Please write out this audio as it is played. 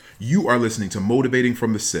You are listening to Motivating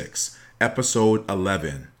from the Six, episode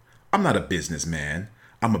 11. I'm not a businessman.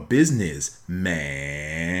 I'm a business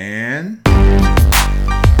man.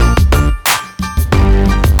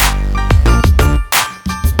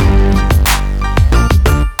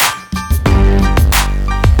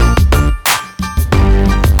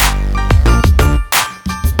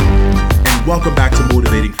 Welcome back to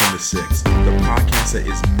Motivating from the Six, the podcast that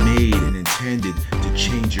is made and intended to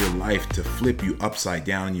change your life, to flip you upside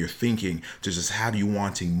down in your thinking, to just have you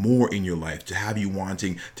wanting more in your life, to have you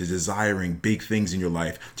wanting to desiring big things in your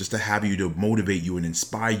life, just to have you to motivate you and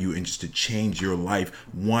inspire you and just to change your life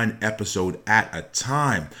one episode at a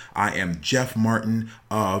time. I am Jeff Martin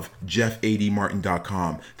of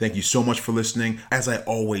JeffADMartin.com. Thank you so much for listening. As I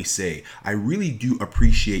always say, I really do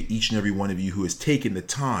appreciate each and every one of you who has taken the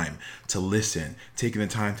time to listen, taking the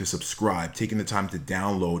time to subscribe, taking the time to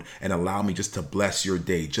download and allow me just to bless your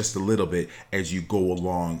day just a little bit as you go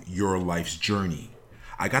along your life's journey.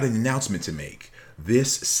 I got an announcement to make.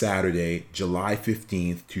 This Saturday, July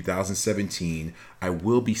 15th, 2017, I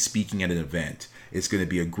will be speaking at an event. It's going to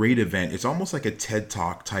be a great event. It's almost like a TED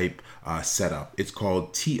Talk type setup. It's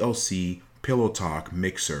called TLC Pillow Talk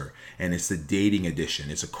Mixer, and it's the dating edition.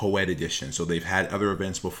 It's a co-ed edition. So they've had other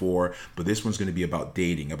events before, but this one's going to be about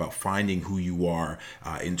dating, about finding who you are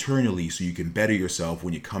internally so you can better yourself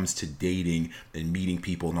when it comes to dating and meeting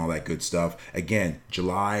people and all that good stuff. Again,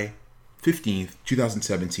 July 15th,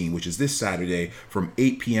 2017, which is this Saturday from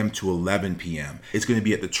 8 p.m. to 11 p.m. It's going to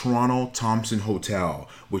be at the Toronto Thompson Hotel,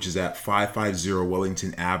 which is at 550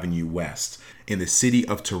 Wellington Avenue West in the city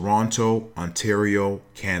of Toronto, Ontario,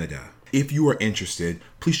 Canada. If you are interested,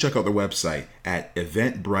 please check out the website at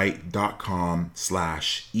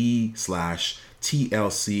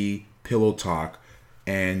eventbrite.com/e/TLC Pillow Talk.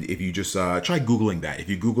 And if you just try Googling that, if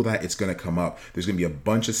you Google that, it's going to come up. There's going to be a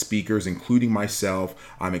bunch of speakers, including myself.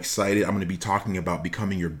 I'm excited. I'm going to be talking about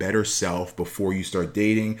becoming your better self before you start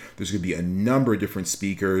dating. There's going to be a number of different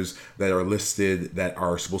speakers that are listed that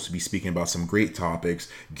are supposed to be speaking about some great topics.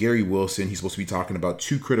 Gary Wilson, he's supposed to be talking about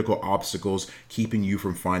 2 critical obstacles keeping you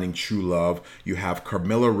from finding true love. You have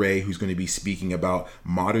Carmela Ray, who's going to be speaking about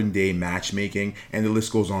modern day matchmaking, and the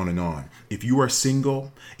list goes on and on. If you are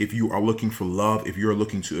single, if you are looking for love, if you're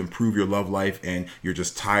looking to improve your love life and you're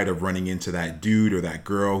just tired of running into that dude or that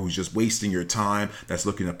girl who's just wasting your time, that's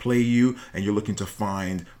looking to play you, and you're looking to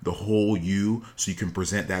find the whole you so you can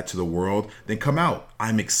present that to the world, then come out.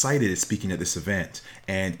 I'm excited at speaking at this event.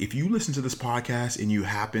 And if you listen to this podcast and you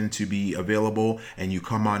happen to be available and you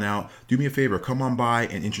come on out, do me a favor, come on by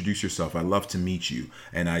and introduce yourself. I'd love to meet you,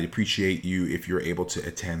 and I'd appreciate you if you're able to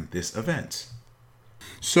attend this event.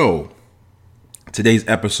 So, today's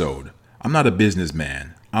episode, I'm not a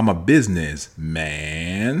businessman. I'm a business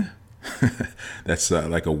man. That's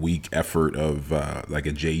like a weak effort of like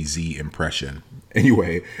a Jay-Z impression.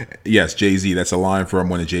 Anyway, yes, Jay-Z, that's a line from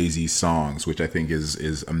one of Jay-Z's songs, which I think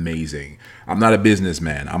is amazing. I'm not a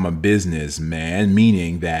businessman. I'm a businessman,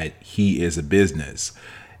 meaning that he is a business.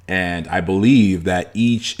 And I believe that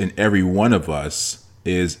each and every one of us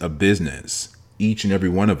is a business. Each and every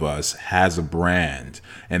one of us has a brand.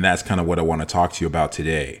 And that's kind of what I want to talk to you about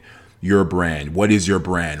today. Your brand. What is your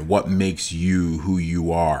brand? What makes you who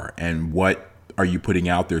you are? And what are you putting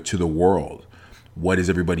out there to the world? What is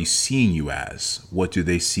everybody seeing you as? What do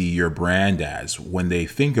they see your brand as? When they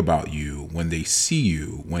think about you, when they see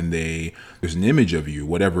you, when there's an image of you,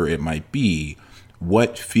 whatever it might be,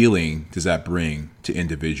 what feeling does that bring to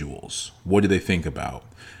individuals? What do they think about?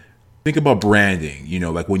 Think about branding. You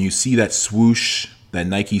know, like when you see that swoosh, that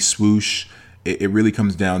Nike swoosh, it really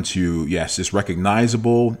comes down to, yes, it's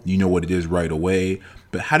recognizable. You know what it is right away.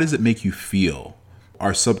 But how does it make you feel?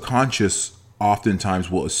 Our subconscious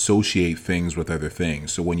oftentimes will associate things with other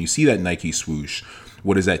things. So when you see that Nike swoosh,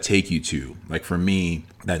 what does that take you to? Like for me,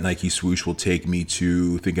 that Nike swoosh will take me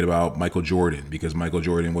to thinking about Michael Jordan, because Michael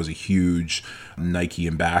Jordan was a huge Nike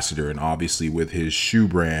ambassador. And obviously with his shoe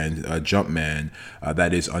brand, Jumpman,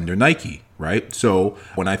 that is under Nike, right? So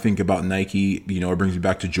when I think about Nike, you know, it brings me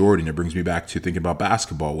back to Jordan. It brings me back to thinking about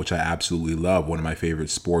basketball, which I absolutely love, one of my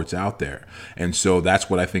favorite sports out there. And so that's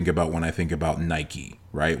what I think about when I think about Nike,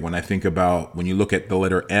 right? When you look at the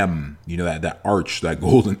letter M, you know, that arch, that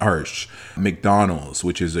golden arch. McDonald's,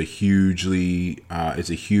 which is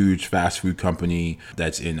it's a huge fast food company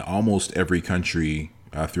that's in almost every country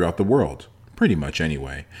throughout the world, pretty much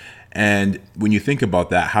anyway. And when you think about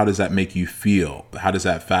that, how does that make you feel? How does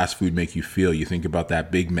that fast food make you feel? You think about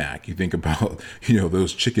that Big Mac. You think about,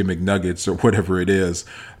 those chicken McNuggets or whatever it is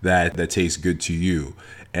that tastes good to you.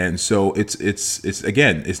 And so it's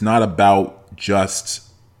again, it's not about just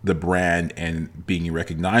the brand and being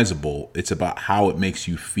recognizable. It's about how it makes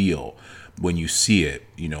you feel when you see it.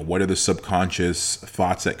 What are the subconscious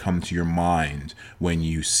thoughts that come to your mind when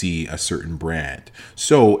you see a certain brand?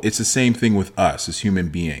 So it's the same thing with us as human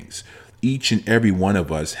beings. Each and every one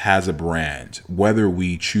of us has a brand, whether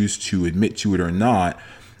we choose to admit to it or not.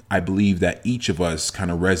 I believe that each of us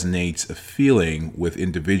kind of resonates a feeling with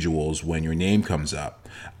individuals when your name comes up.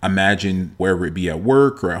 Imagine wherever it be, at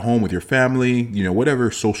work or at home with your family,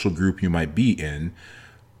 whatever social group you might be in.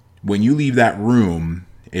 When you leave that room,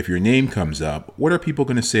 if your name comes up, what are people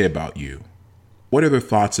going to say about you? What are their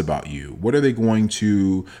thoughts about you? What are they going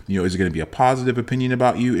to, is it going to be a positive opinion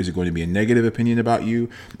about you? Is it going to be a negative opinion about you?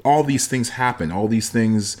 All these things happen. All these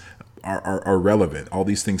things are relevant. All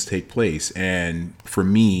these things take place. And for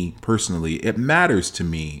me personally, it matters to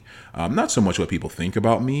me, not so much what people think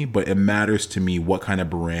about me, but it matters to me what kind of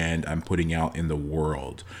brand I'm putting out in the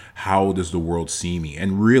world. How does the world see me?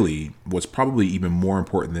 And really, what's probably even more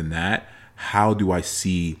important than that, how do I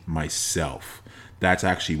see myself? That's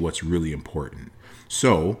actually what's really important.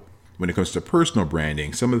 So when it comes to personal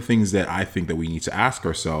branding, some of the things that I think that we need to ask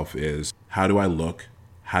ourselves is, how do I look?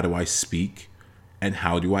 How do I speak? And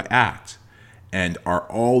how do I act? And are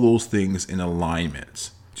all those things in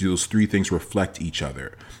alignment? Do those three things reflect each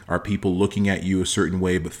other? Are people looking at you a certain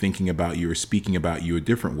way but thinking about you or speaking about you a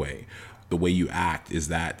different way? The way you act, is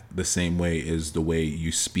that the same way as the way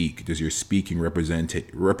you speak? Does your speaking represent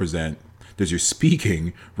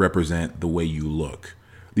the way you look?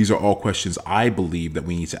 These are all questions I believe that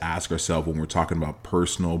we need to ask ourselves when we're talking about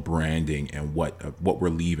personal branding and what we're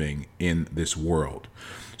leaving in this world.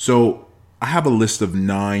 So I have a list of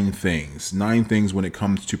 9 things when it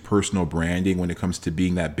comes to personal branding, when it comes to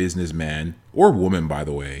being that businessman or woman, by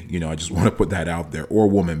the way. I just want to put that out there, or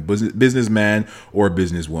woman, businessman or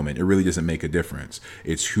businesswoman. It really doesn't make a difference.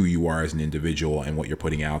 It's who you are as an individual and what you're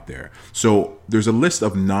putting out there. So there's a list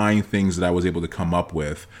of 9 things that I was able to come up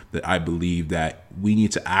with that I believe that we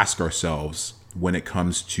need to ask ourselves when it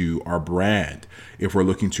comes to our brand. If we're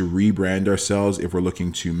looking to rebrand ourselves, if we're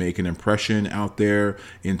looking to make an impression out there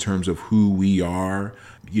in terms of who we are,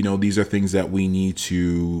 these are things that we need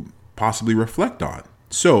to possibly reflect on.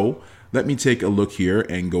 So let me take a look here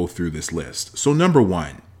and go through this list. So number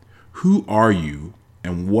 1, who are you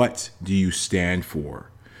and what do you stand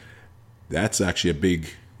for? That's actually a big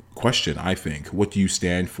question, I think. What do you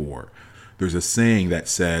stand for? There's a saying that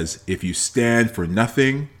says, if you stand for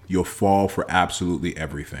nothing, you'll fall for absolutely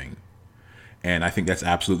everything. And I think that's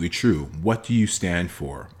absolutely true. What do you stand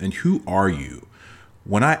for? And who are you?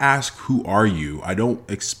 When I ask who are you, I don't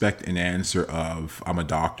expect an answer of I'm a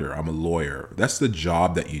doctor, I'm a lawyer. That's the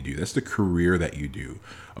job that you do. That's the career that you do.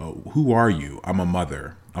 Who are you? I'm a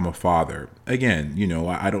mother. I'm a father. Again,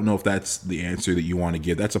 I don't know if that's the answer that you want to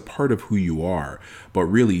give. That's a part of who you are. But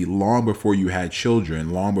really, long before you had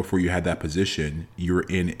children, long before you had that position, you're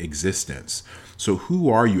in existence. So who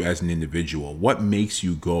are you as an individual? What makes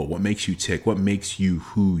you go? What makes you tick? What makes you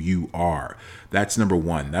who you are? That's number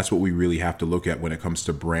 1. That's what we really have to look at when it comes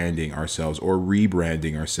to branding ourselves or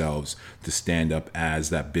rebranding ourselves to stand up as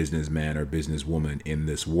that businessman or businesswoman in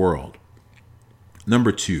this world.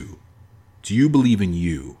 Number 2, do you believe in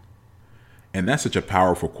you? And that's such a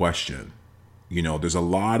powerful question. There's a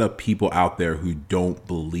lot of people out there who don't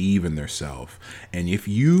believe in themselves. And if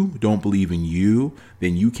you don't believe in you,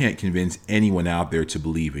 then you can't convince anyone out there to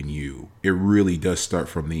believe in you. It really does start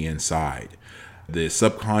from the inside. The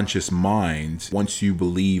subconscious mind, once you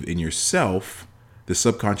believe in yourself, the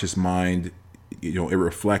subconscious mind, it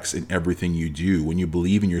reflects in everything you do. When you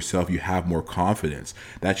believe in yourself, you have more confidence.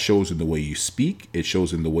 That shows in the way you speak. It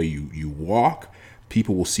shows in the way you walk.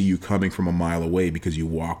 People will see you coming from a mile away because you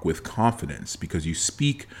walk with confidence, because you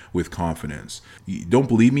speak with confidence. You don't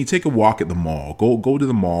believe me? Take a walk at the mall. Go to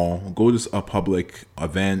the mall. Go to a public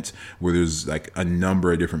event where there's like a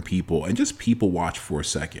number of different people and just people watch for a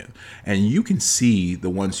second. And you can see the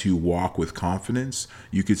ones who walk with confidence.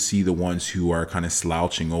 You could see the ones who are kind of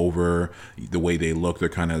slouching over, the way they look. They're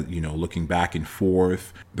kind of, looking back and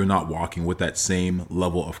forth. They're not walking with that same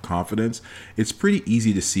level of confidence. It's pretty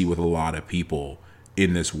easy to see with a lot of people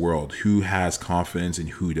in this world who has confidence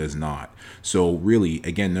and who does not. So really,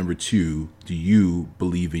 again, number 2, do you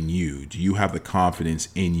believe in you? Do you have the confidence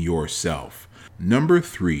in yourself? Number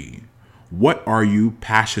 3, what are you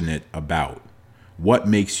passionate about? What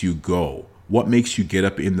makes you go? What makes you get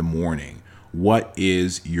up in the morning? What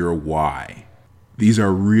is your why? These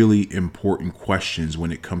are really important questions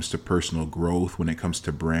when it comes to personal growth, when it comes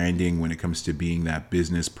to branding, when it comes to being that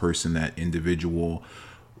business person, that individual.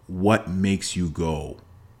 What makes you go?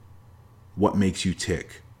 What makes you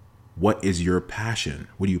tick? What is your passion?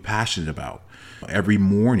 What are you passionate about? Every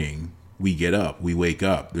morning we get up, we wake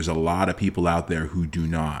up. There's a lot of people out there who do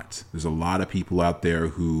not. There's a lot of people out there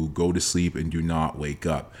who go to sleep and do not wake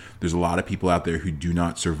up. There's a lot of people out there who do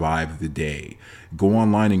not survive the day. Go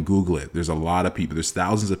online and Google it. There's a lot of people. There's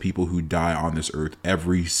thousands of people who die on this earth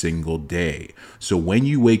every single day. So when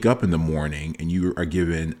you wake up in the morning and you are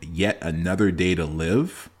given yet another day to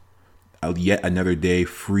live, yet another day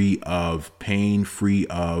free of pain, free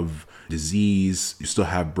of disease, you still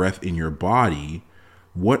have breath in your body,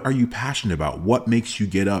 what are you passionate about? What makes you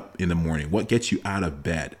get up in the morning? What gets you out of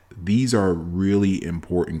bed? These are really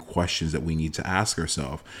important questions that we need to ask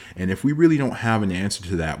ourselves. And if we really don't have an answer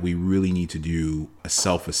to that, we really need to do a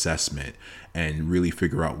self-assessment and really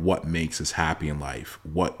figure out what makes us happy in life,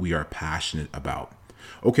 what we are passionate about.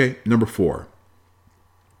 Okay, number 4.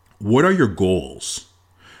 What are your goals?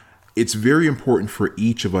 It's very important for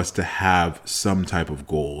each of us to have some type of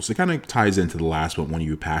goals. It kind of ties into the last one, what are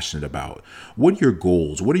you passionate about? What are your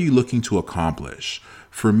goals? What are you looking to accomplish?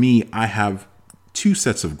 For me, I have 2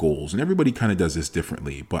 sets of goals, and everybody kind of does this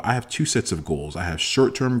differently, but I have 2 sets of goals. I have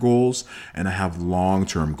short-term goals and I have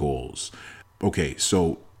long-term goals. Okay,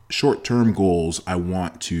 so short-term goals, I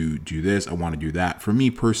want to do this, I want to do that. For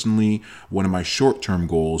me personally, one of my short-term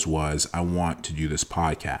goals was I want to do this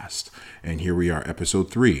podcast. And here we are,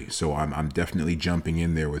 episode 3. So I'm definitely jumping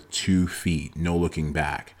in there with 2 feet, no looking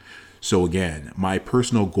back. So again, my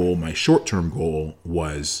personal goal, my short-term goal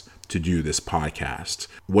was to do this podcast.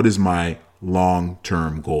 What is my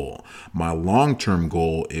long-term goal? My long-term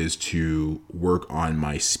goal is to work on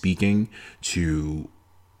my speaking, to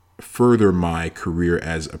further my career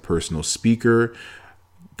as a personal speaker.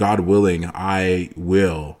 God willing, I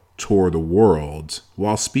will tour the world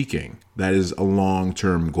while speaking. That is a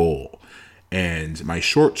long-term goal. And my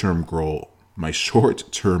short-term goal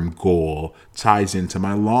ties into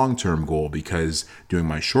my long-term goal, because during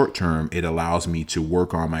my short term, it allows me to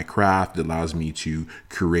work on my craft. It allows me to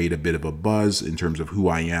create a bit of a buzz in terms of who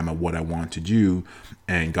I am and what I want to do.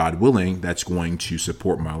 And God willing, that's going to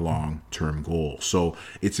support my long-term goal. So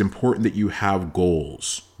it's important that you have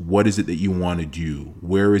goals. What is it that you want to do?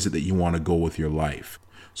 Where is it that you want to go with your life?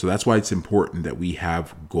 So that's why it's important that we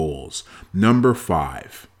have goals. Number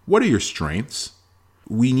 5, what are your strengths?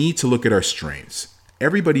 We need to look at our strengths.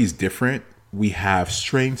 Everybody's different. We have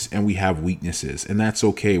strengths and we have weaknesses, and that's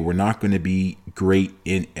okay. We're not going to be great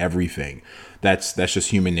in everything. That's just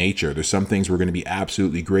human nature. There's some things we're going to be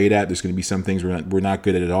absolutely great at. There's going to be some things we're not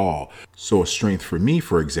good at all. So a strength for me,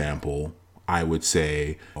 for example, I would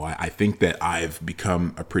say, I think that I've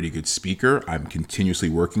become a pretty good speaker. I'm continuously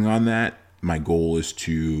working on that. My goal is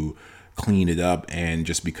to clean it up and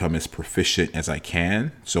just become as proficient as I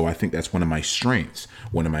can. So I think that's one of my strengths.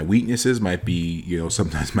 One of my weaknesses might be,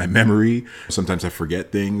 sometimes my memory. Sometimes I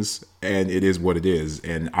forget things, and it is what it is.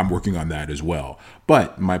 And I'm working on that as well.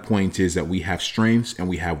 But my point is that we have strengths and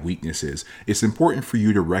we have weaknesses. It's important for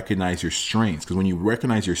you to recognize your strengths, because when you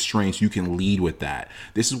recognize your strengths, you can lead with that.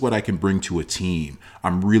 This is what I can bring to a team.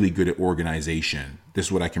 I'm really good at organization. This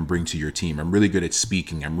is what I can bring to your team. I'm really good at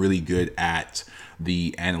speaking. I'm really good at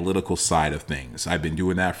the analytical side of things. I've been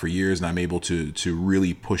doing that for years, and I'm able to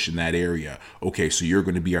really push in that area. Okay, so you're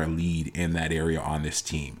going to be our lead in that area on this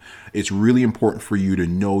team. It's really important for you to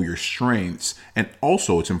know your strengths, and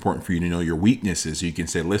also it's important for you to know your weaknesses. So you can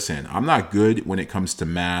say, listen, I'm not good when it comes to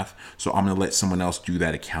math, so I'm going to let someone else do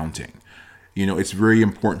that accounting. It's very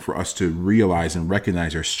important for us to realize and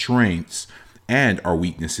recognize our strengths and our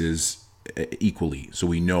weaknesses equally, so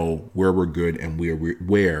we know where we're good and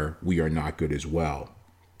where we are not good as well.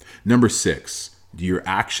 Number 6, do your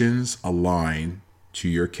actions align to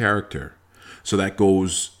your character? So that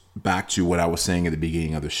goes back to what I was saying at the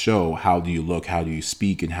beginning of the show. How do you look? How do you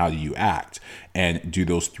speak? And how do you act? And do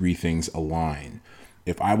those 3 things align?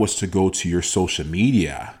 If I was to go to your social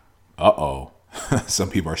media, some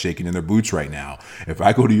people are shaking in their boots right now. If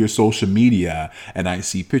I go to your social media and I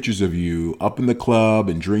see pictures of you up in the club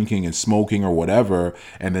and drinking and smoking or whatever,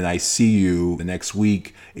 and then I see you the next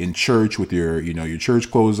week in church with your church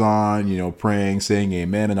clothes on, praying, saying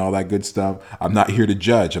amen and all that good stuff. I'm not here to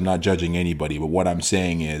judge. I'm not judging anybody, but what I'm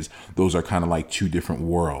saying is those are kind of like 2 different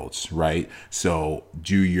worlds, right? So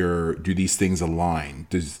do these things align?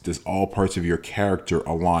 Does all parts of your character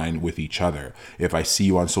align with each other? If I see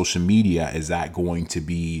you on social media, is that going to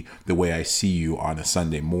be the way I see you on a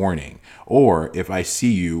Sunday morning? Or if I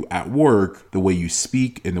see you at work, the way you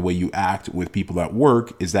speak and the way you act with people at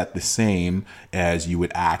work, is that the same as you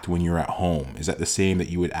would act when you're at home? Is that the same that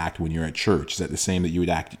you would act when you're at church? Is that the same that you would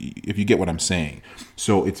act, if you get what I'm saying?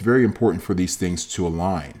 So it's very important for these things to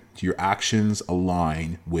align. Do your actions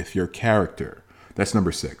align with your character? That's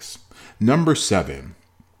number 6. Number 7,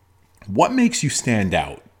 what makes you stand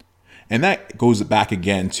out? And that goes back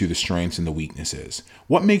again to the strengths and the weaknesses.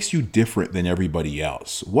 What makes you different than everybody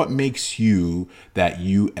else? What makes you that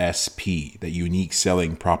USP, that unique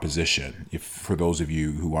selling proposition? If for those of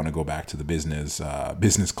you who want to go back to the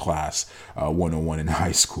business class 101 in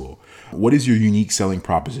high school, what is your unique selling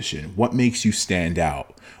proposition? What makes you stand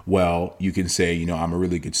out? Well, you can say, I'm a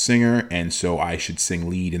really good singer, and so I should sing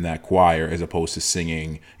lead in that choir as opposed to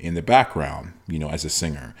singing in the background, as a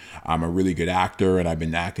singer. I'm a really good actor, and I've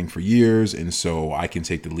been acting for years, and so I can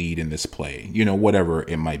take the lead in this play. Whatever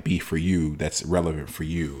it might be for you that's relevant for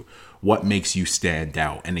you. What makes you stand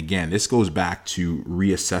out? And again, this goes back to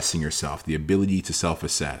reassessing yourself, the ability to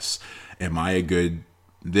self-assess. Am I a good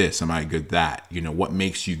this? Am I good that? What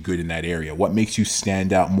makes you good in that area? What makes you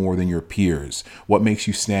stand out more than your peers? What makes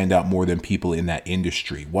you stand out more than people in that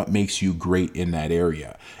industry? What makes you great in that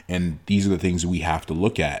area? And these are the things we have to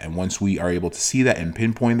look at. And once we are able to see that and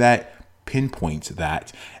pinpoint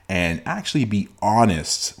that, and actually be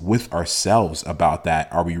honest with ourselves about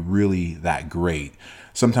that. Are we really that great?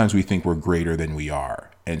 Sometimes we think we're greater than we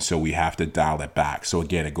are. And so we have to dial it back. So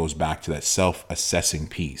again, it goes back to that self-assessing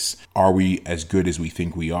piece. Are we as good as we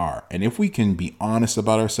think we are? And if we can be honest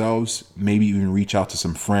about ourselves, maybe even reach out to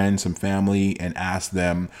some friends, some family, and ask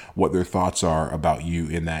them what their thoughts are about you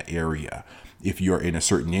in that area. If you're in a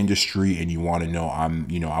certain industry and you want to know,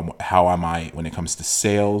 how am I when it comes to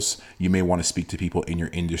sales, you may want to speak to people in your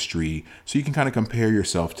industry so you can kind of compare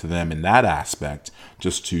yourself to them in that aspect,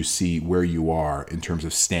 just to see where you are in terms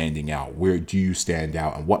of standing out. Where do you stand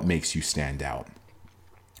out and what makes you stand out?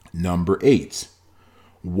 Number 8,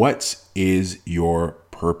 what is your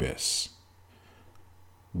purpose?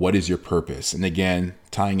 What is your purpose? And again,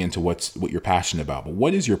 tying into what you're passionate about, but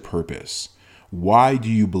what is your purpose? Why do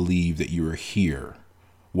you believe that you are here?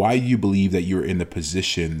 Why do you believe that you're in the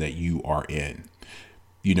position that you are in?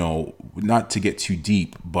 Not to get too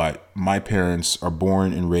deep, but my parents are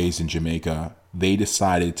born and raised in Jamaica. They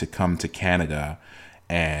decided to come to Canada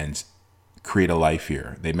and create a life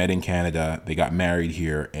here. They met in Canada, they got married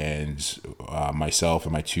here, and myself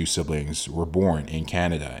and my 2 siblings were born in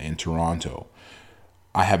Canada, in Toronto.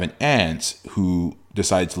 I have an aunt who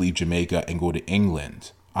decided to leave Jamaica and go to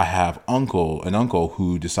England. I have an uncle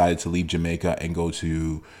who decided to leave Jamaica and go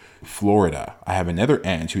to Florida. I have another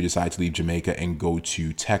aunt who decided to leave Jamaica and go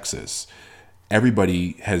to Texas.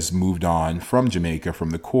 Everybody has moved on from Jamaica,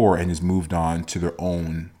 from the core, and has moved on to their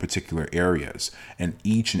own particular areas. And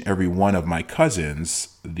each and every one of my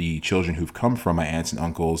cousins, the children who've come from my aunts and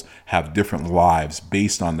uncles, have different lives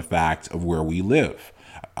based on the fact of where we live.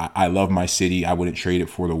 I love my city. I wouldn't trade it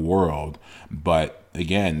for the world. But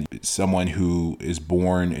again, someone who is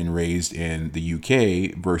born and raised in the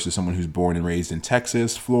UK versus someone who's born and raised in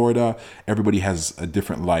Texas, Florida, everybody has a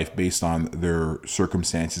different life based on their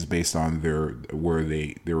circumstances, based on where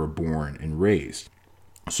they were born and raised.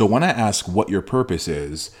 So when I ask what your purpose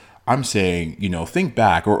is, I'm saying, think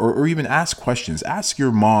back or even ask questions. Ask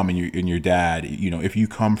your mom and your dad, if your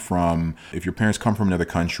parents come from another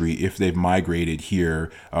country, if they've migrated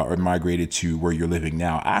here or migrated to where you're living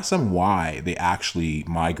now, ask them why they actually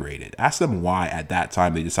migrated. Ask them why at that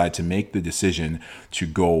time they decided to make the decision to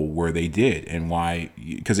go where they did, and why,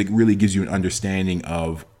 because it really gives you an understanding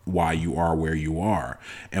of why you are where you are.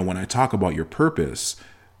 And when I talk about your purpose,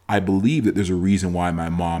 I believe that there's a reason why my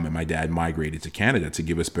mom and my dad migrated to Canada, to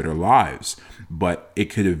give us better lives. But it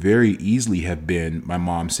could have very easily have been my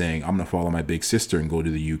mom saying, I'm going to follow my big sister and go to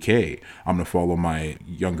the UK. I'm going to follow my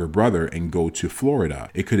younger brother and go to Florida.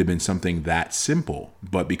 It could have been something that simple.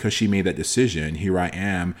 But because she made that decision, here I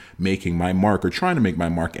am making my mark, or trying to make my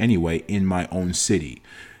mark anyway, in my own city.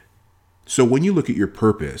 So when you look at your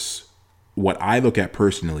purpose, what I look at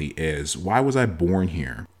personally is, why was I born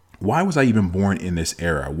here? Why was I even born in this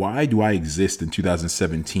era? Why do I exist in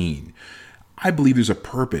 2017? I believe there's a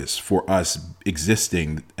purpose for us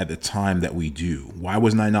existing at the time that we do. Why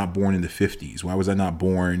wasn't I not born in the 50s? Why was I not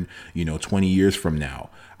born, 20 years from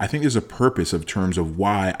now? I think there's a purpose of terms of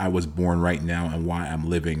why I was born right now and why I'm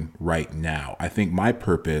living right now. I think my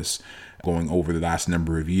purpose, going over the last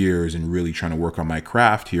number of years and really trying to work on my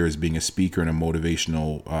craft here as being a speaker and a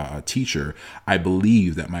motivational teacher, I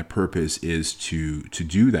believe that my purpose is to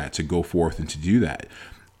do that, to go forth and to do that.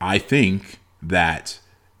 I think that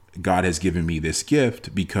God has given me this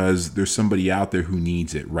gift because there's somebody out there who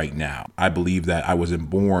needs it right now. I believe that I wasn't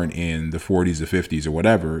born in the 40s or 50s or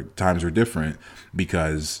whatever, times are different,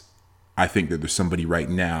 because I think that there's somebody right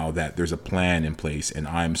now that there's a plan in place and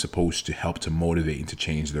I'm supposed to help to motivate and to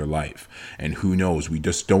change their life. And who knows, we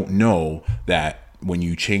just don't know that when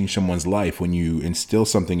you change someone's life, when you instill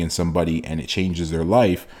something in somebody and it changes their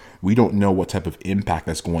life, we don't know what type of impact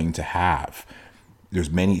that's going to have. There's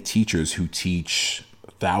many teachers who teach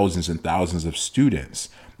thousands and thousands of students,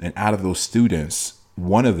 and out of those students,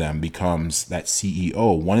 one of them becomes that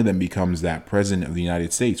CEO, one of them becomes that president of the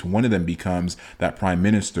United States, one of them becomes that prime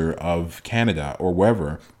minister of Canada or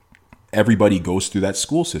wherever. Everybody goes through that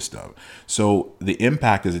school system. So the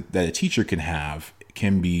impact that a teacher can have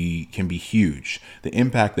can be huge. The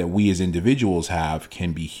impact that we as individuals have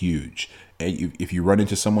can be huge. If you run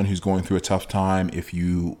into someone who's going through a tough time, if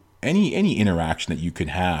you any interaction that you can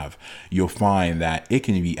have, you'll find that it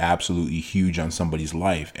can be absolutely huge on somebody's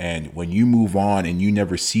life. And when you move on and you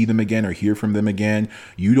never see them again or hear from them again,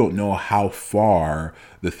 you don't know how far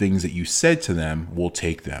the things that you said to them will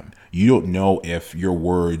take them. You don't know if your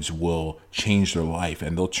words will change their life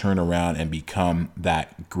and they'll turn around and become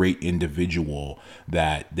that great individual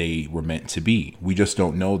that they were meant to be. We just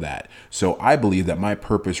don't know that. So I believe that my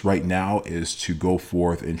purpose right now is to go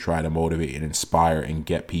forth and try to motivate and inspire and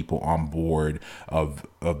get people on board of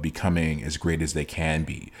becoming as great as they can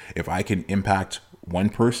be. If I can impact one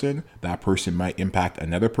person, that person might impact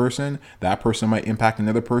another person, that person might impact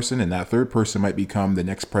another person, and that third person might become the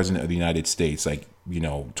next president of the United States,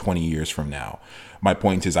 20 years from now. My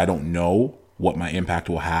point is, I don't know what my impact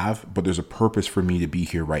will have, but there's a purpose for me to be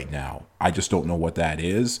here right now. I just don't know what that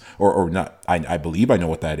is, or not. I believe I know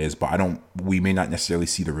what that is, but we may not necessarily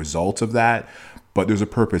see the results of that, but there's a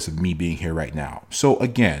purpose of me being here right now. So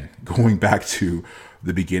again, going back to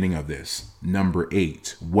the beginning of this, number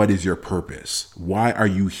 8, what is your purpose? Why are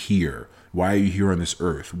you here? Why are you here on this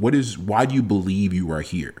earth? Why do you believe you are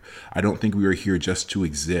here? I don't think we are here just to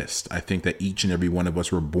exist. I think that each and every one of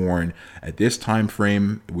us were born at this time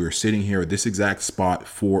frame. We're sitting here at this exact spot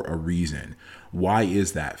for a reason. Why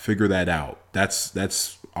is that? Figure that out.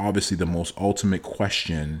 That's obviously the most ultimate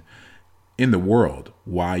question in the world.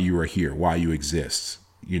 Why you are here, why you exist.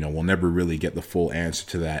 We'll never really get the full answer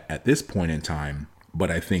to that at this point in time. But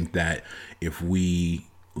I think that if we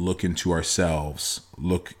look into ourselves,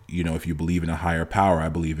 if you believe in a higher power, I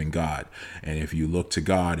believe in God. And if you look to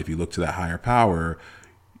God, if you look to that higher power,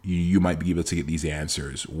 you might be able to get these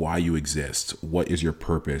answers. Why you exist. What is your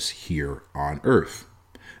purpose here on earth?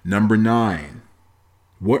 Number 9,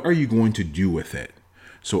 what are you going to do with it?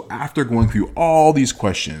 So after going through all these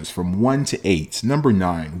questions from 1 to 8, number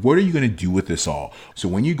 9, what are you going to do with this all? So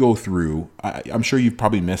when you go through, I'm sure you've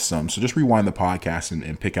probably missed some. So just rewind the podcast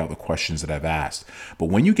and pick out the questions that I've asked. But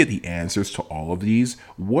when you get the answers to all of these,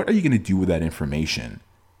 what are you going to do with that information?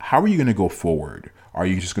 How are you going to go forward? Are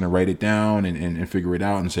you just going to write it down and figure it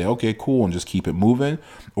out and say, okay, cool, and just keep it moving?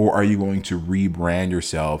 Or are you going to rebrand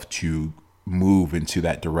yourself to move into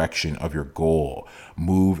that direction of your goal,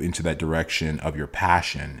 move into that direction of your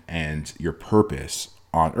passion and your purpose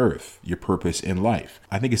on earth, your purpose in life?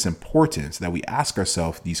 I think it's important that we ask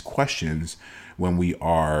ourselves these questions when we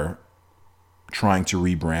are trying to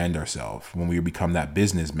rebrand ourselves, when we become that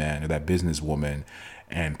businessman or that businesswoman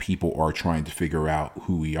and people are trying to figure out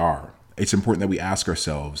who we are. It's important that we ask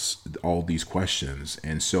ourselves all these questions.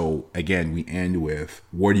 And so again, we end with,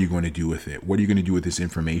 what are you going to do with it? What are you going to do with this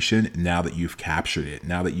information now that you've captured it,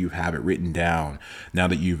 now that you have it written down, now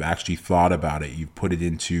that you've actually thought about it, you've put it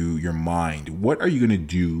into your mind? What are you going to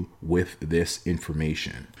do with this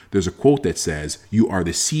information? There's a quote that says, you are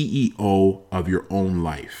the CEO of your own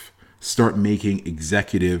life. Start making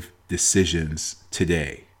executive decisions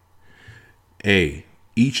today.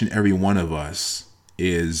 Each and every one of us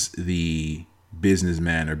is the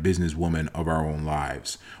businessman or businesswoman of our own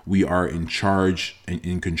lives. We are in charge and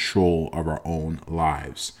in control of our own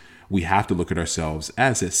lives. We have to look at ourselves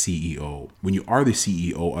as a CEO. When you are the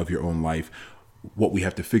CEO of your own life, what we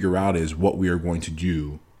have to figure out is what we are going to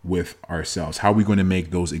do with ourselves. How are we going to make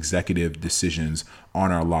those executive decisions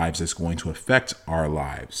on our lives that's going to affect our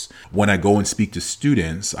lives? When I go and speak to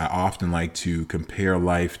students, I often like to compare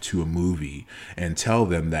life to a movie and tell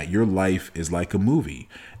them that your life is like a movie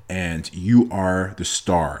and you are the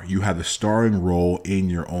star. You have the starring role in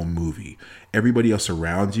your own movie. Everybody else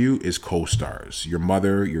around you is co-stars. Your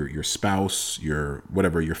mother, your spouse, your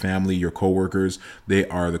family, your coworkers, they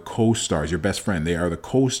are the co-stars. Your best friend, they are the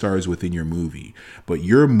co-stars within your movie. But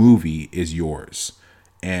your movie is yours.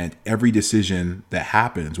 And every decision that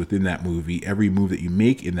happens within that movie, every move that you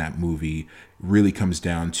make in that movie really comes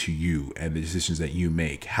down to you and the decisions that you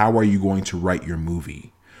make. How are you going to write your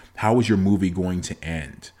movie? How is your movie going to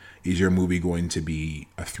end? Is your movie going to be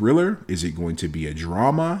a thriller? Is it going to be a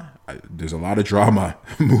drama? There's a lot of drama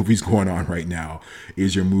movies going on right now.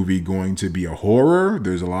 Is your movie going to be a horror?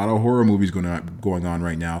 There's a lot of horror movies going on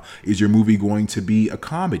right now. Is your movie going to be a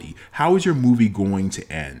comedy? How is your movie going to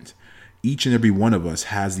end? Each and every one of us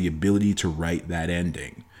has the ability to write that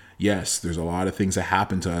ending. Yes, there's a lot of things that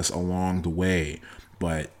happen to us along the way,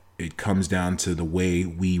 but it comes down to the way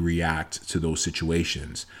we react to those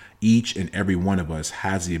situations. Each and every one of us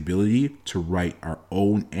has the ability to write our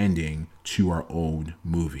own ending to our own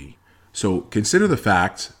movie. So consider the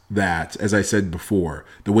fact that, as I said before,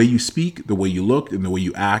 the way you speak, the way you look, and the way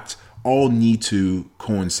you act all need to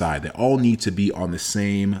coincide. They all need to be on the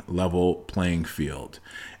same level playing field.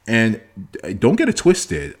 And don't get it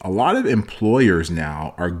twisted. A lot of employers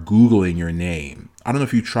now are Googling your name. I don't know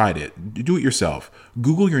if you tried it. Do it yourself.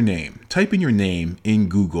 Google your name. Type in your name in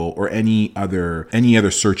Google or any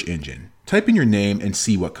other search engine. Type in your name and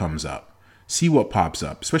see what comes up. See what pops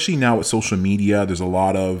up. Especially now with social media, there's a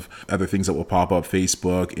lot of other things that will pop up: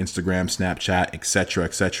 Facebook, Instagram, Snapchat, etc.,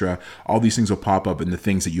 etc. All these things will pop up, and the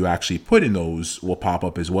things that you actually put in those will pop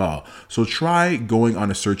up as well. So try going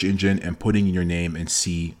on a search engine and putting in your name and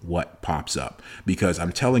see what pops up. Because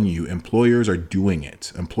I'm telling you, employers are doing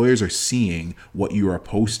it. Employers are seeing what you are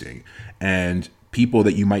posting. And people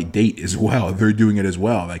that you might date as well, they're doing it as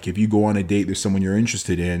well. Like if you go on a date, there's someone you're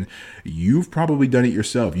interested in, you've probably done it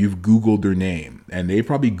yourself. You've Googled their name, and they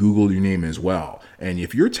probably Googled your name as well. And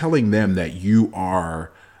if you're telling them that you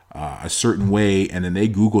are a certain way, and then they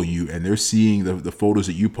Google you and they're seeing the photos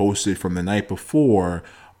that you posted from the night before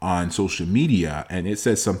on social media, and it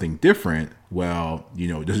says something different, well,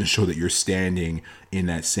 it doesn't show that you're standing in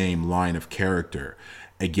that same line of character.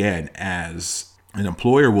 Again, as an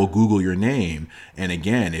employer will Google your name. And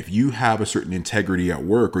again, if you have a certain integrity at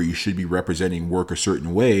work, or you should be representing work a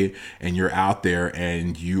certain way, and you're out there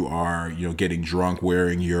and you are, getting drunk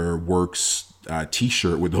wearing your work's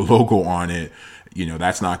t-shirt with the logo on it,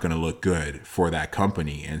 that's not going to look good for that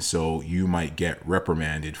company. And so you might get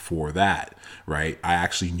reprimanded for that, right? I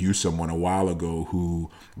actually knew someone a while ago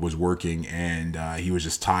who was working, and he was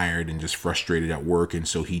just tired and just frustrated at work. And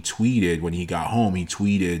so he tweeted, when he got home, he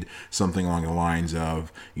tweeted something along the lines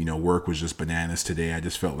of, work was just bananas today. I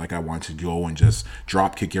just felt like I wanted to go and just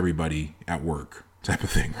drop kick everybody at work, type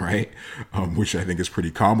of thing, right? Which I think is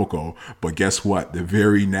pretty comical. But guess what? The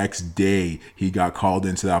very next day, he got called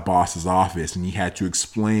into that boss's office, and he had to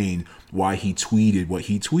explain why he tweeted what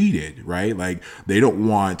he tweeted, right? Like, they don't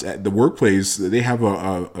want, at the workplace, they have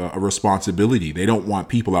a responsibility. They don't want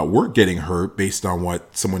people at work getting hurt based on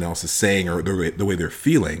what someone else is saying or the way they're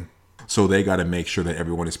feeling. So they got to make sure that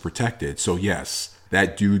everyone is protected. So yes,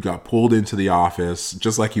 that dude got pulled into the office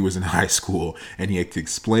just like he was in high school, and he had to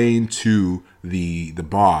explain to the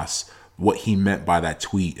boss what he meant by that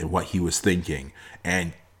tweet and what he was thinking.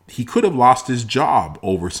 And he could have lost his job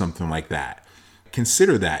over something like that.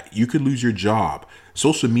 Consider that. You could lose your job.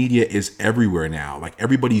 Social media is everywhere now. Like,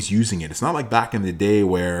 everybody's using it. It's not like back in the day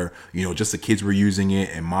where, just the kids were using it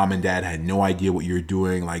and mom and dad had no idea what you're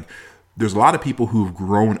doing. Like, there's a lot of people who've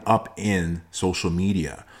grown up in social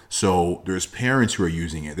media. So there's parents who are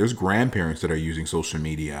using it. There's grandparents that are using social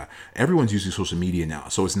media. Everyone's using social media now.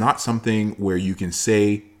 So it's not something where you can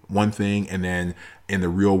say one thing and then in the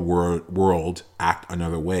real world act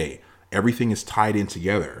another way. Everything is tied in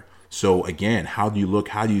together. So again, how do you look,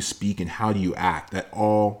 how do you speak, and how do you act? That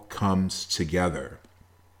all comes together.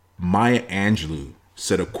 Maya Angelou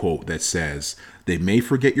said a quote that says, "They may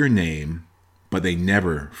forget your name, but they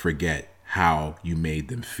never forget how you made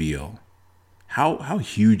them feel." How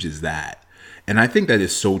huge is that? And I think that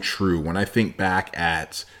is so true. When I think back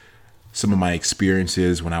at some of my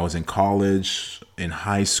experiences when I was in college, in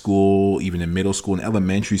high school, even in middle school and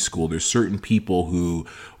elementary school, there's certain people who,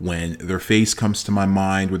 when their face comes to my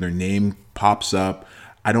mind, when their name pops up,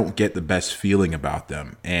 I don't get the best feeling about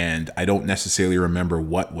them. And I don't necessarily remember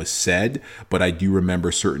what was said, but I do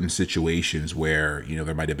remember certain situations where,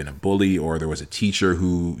 there might have been a bully, or there was a teacher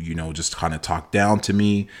who, just kind of talked down to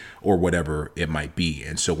me, or whatever it might be.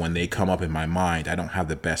 And so when they come up in my mind, I don't have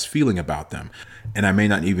the best feeling about them. And I may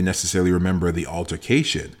not even necessarily remember the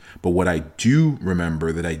altercation. But what I do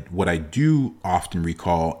remember, what I do often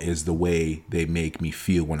recall, is the way they make me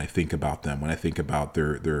feel when I think about them. When I think about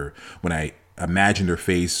when I imagine their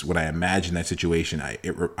face, when I imagine that situation,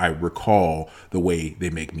 I recall the way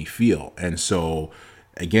they make me feel. And so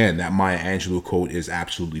again, that Maya Angelou quote is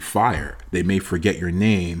absolutely fire. They may forget your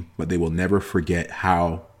name, but they will never forget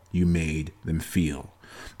how you made them feel.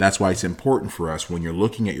 That's why it's important for us, when you're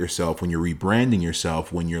looking at yourself, when you're rebranding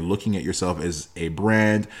yourself, when you're looking at yourself as a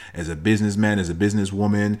brand, as a businessman, as a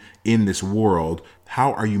businesswoman in this world,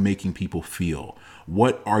 How are you making people feel?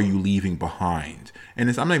 What are you leaving behind? And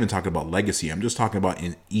I'm not even talking about legacy. I'm just talking about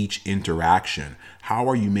in each interaction. How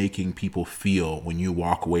are you making people feel when you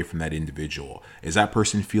walk away from that individual? Is that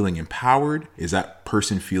person feeling empowered? Is that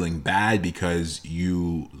person feeling bad because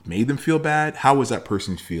you made them feel bad? How is that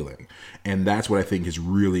person feeling? And that's what I think is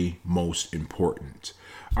really most important.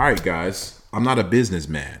 All right, guys, I'm not a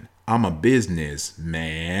businessman. I'm a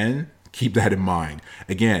businessman. Keep that in mind.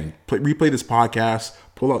 Again, replay this podcast,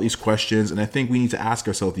 pull out these questions, and I think we need to ask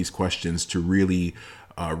ourselves these questions to really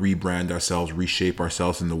rebrand ourselves, reshape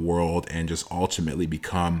ourselves in the world, and just ultimately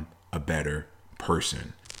become a better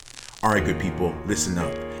person. All right, good people, listen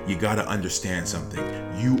up. You got to understand something.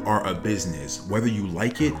 You are a business. Whether you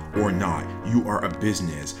like it or not, you are a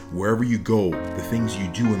business. Wherever you go, the things you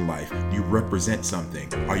do in life, you represent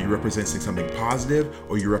something. Are you representing something positive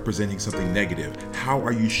or are you representing something negative? How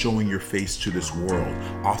are you showing your face to this world?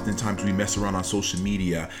 Oftentimes we mess around on social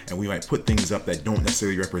media and we might put things up that don't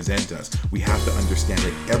necessarily represent us. We have to understand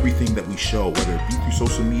that everything that we show, whether it be through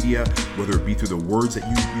social media, whether it be through the words that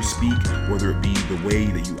you speak, whether it be the way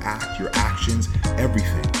that you act, your actions,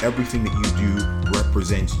 everything that you do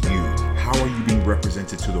represents you. How are you being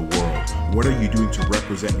represented to the world? What are you doing to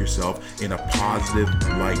represent yourself in a positive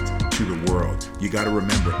light to the world? You got to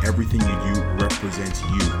remember, everything you do represents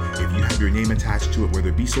you. If you have your name attached to it, whether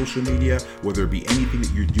it be social media, whether it be anything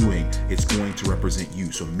that you're doing, it's going to represent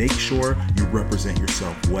you. So make sure you represent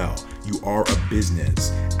yourself well. You are a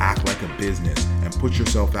business. Act like a business and put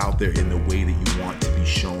yourself out there in the way that you want to be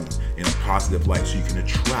shown in a positive light so you can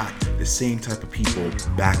attract the same type of people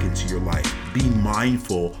back into your life. Be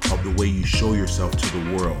mindful of the way you show yourself to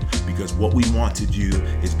the world, because what we want to do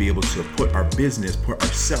is be able to put our business, put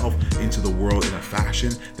ourselves into the world in a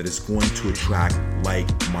fashion that is going to attract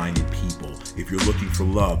like-minded people. If you're looking for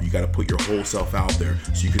love, you got to put your whole self out there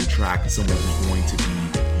so you can attract someone who's going to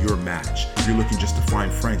be your match. If you're looking just to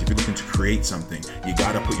find friends, if you're looking to create something, you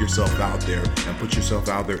got to put yourself out there and put yourself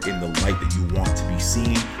out there in the light that you want to be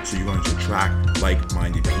seen, so you're going to attract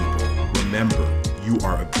like-minded people. Remember, you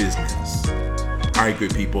are a business. All right,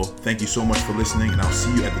 good people. Thank you so much for listening, and I'll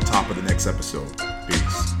see you at the top of the next episode.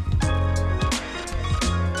 Peace.